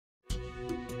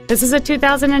This is a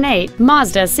 2008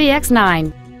 Mazda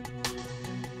CX-9.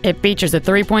 It features a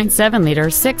 3.7-liter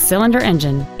six-cylinder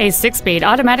engine, a 6-speed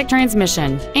automatic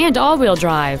transmission, and all-wheel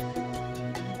drive.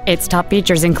 Its top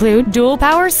features include dual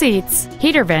power seats,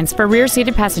 heater vents for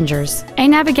rear-seated passengers, a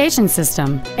navigation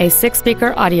system, a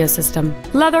 6-speaker audio system,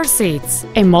 leather seats,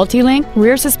 a multi-link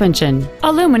rear suspension,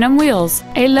 aluminum wheels,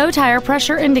 a low tire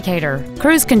pressure indicator,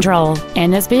 cruise control,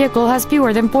 and this vehicle has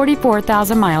fewer than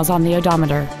 44,000 miles on the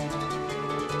odometer.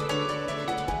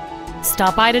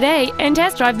 Stop by today and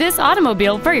test drive this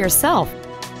automobile for yourself.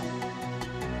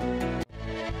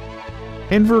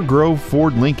 Inver Grove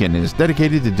Ford Lincoln is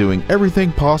dedicated to doing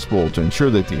everything possible to ensure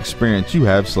that the experience you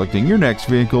have selecting your next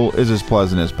vehicle is as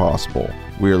pleasant as possible.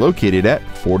 We are located at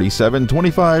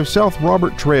 4725 South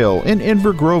Robert Trail in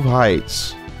Inver Grove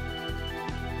Heights.